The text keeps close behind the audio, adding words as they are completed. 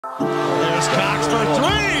There's Cox for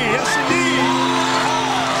three. Yes, indeed.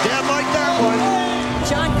 Damn like that one.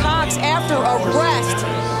 John Cox, after a rest,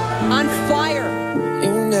 on fire.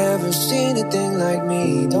 You never seen a thing like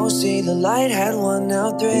me. Don't see the light, had one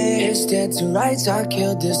out three. It's dead to rights, I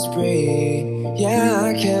killed this spree. Yeah,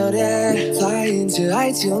 I killed it. Flying to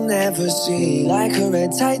heights you'll never see. Like a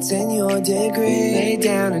red tights in your degree. Lay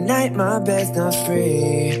down at night, my bed's not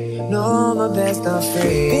free. No, my bed's not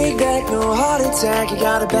free. Big back, no heart attack. You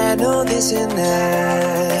got a bad, no this and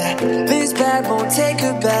that. This bad won't take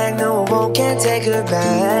her back. No, it won't, can't take her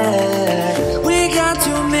back. We got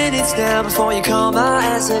 2 minutes now before you call my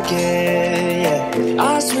ass again. Yeah,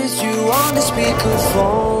 I switched you on the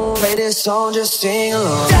speakerphone. Play this song, just sing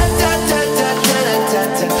along. Da da da da da da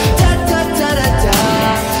da da da da da da.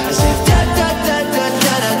 I said da da da da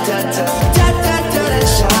da da da da da da da.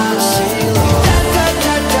 Shout, sing along. Da da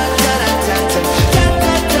da da da da da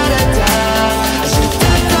da da da da. I said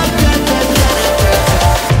da da da da da da da.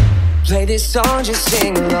 Play this song, just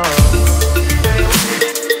sing along.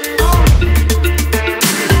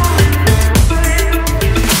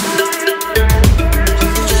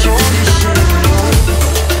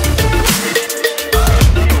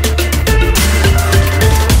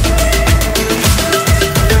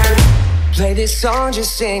 This song,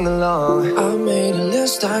 just sing along. I made a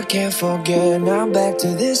list I can't forget. Now back to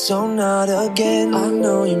this song, not again. I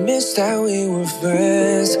know you missed that we were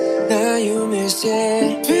friends. Now you miss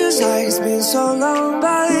it. Feels like it's been so long,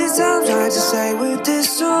 but it's time trying to say with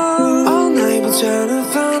this song. All night we're trying to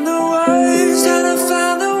find the words, trying to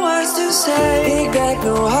find the words to say. Big back,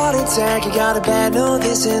 no heart attack. You got a bad, no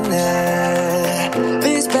this and that.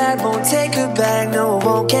 This bad won't take her back. No, it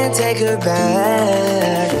won't, can't take her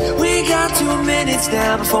back. We got 2 minutes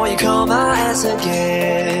now before you call my ass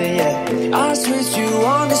again. Yeah, I switched you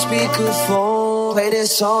on the speakerphone. Play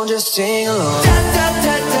this song, just sing along. Da da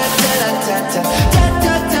da da da da da da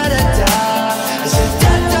da da da da. I said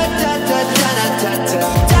da da da da da da da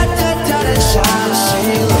da da da da. Shout,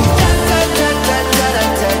 sing along. Da da da da da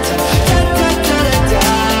da da da da da da.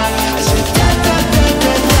 I said da da da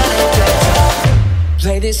da da da da.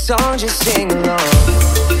 Play this song, just sing along.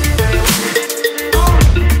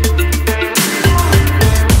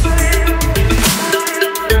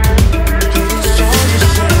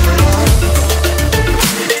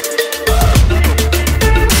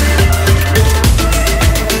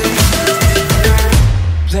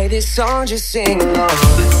 This song, just sing along.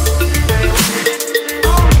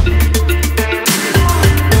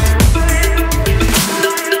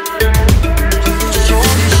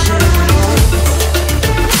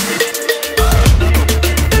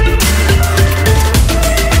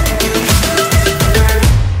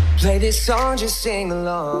 Play this song, just sing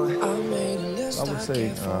along. I would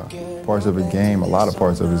say parts of his game, a lot of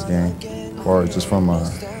parts of his game, or just from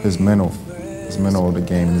his mental of the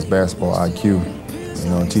game, his basketball IQ. You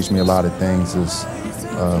know, teach me a lot of things is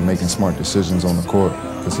making smart decisions on the court,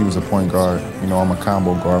 because he was a point guard. You know, I'm a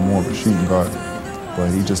combo guard, more of a shooting guard. But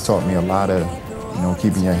he just taught me a lot of, you know,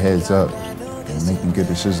 keeping your heads up and making good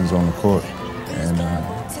decisions on the court. And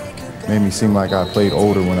made me seem like I played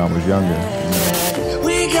older when I was younger. You know.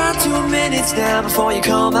 We got 2 minutes now before you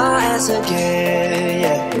call my ass again.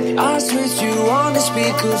 Yeah, I switched you on the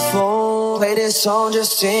speakerphone. Play this song,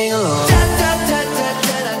 just sing along. Da, da, da,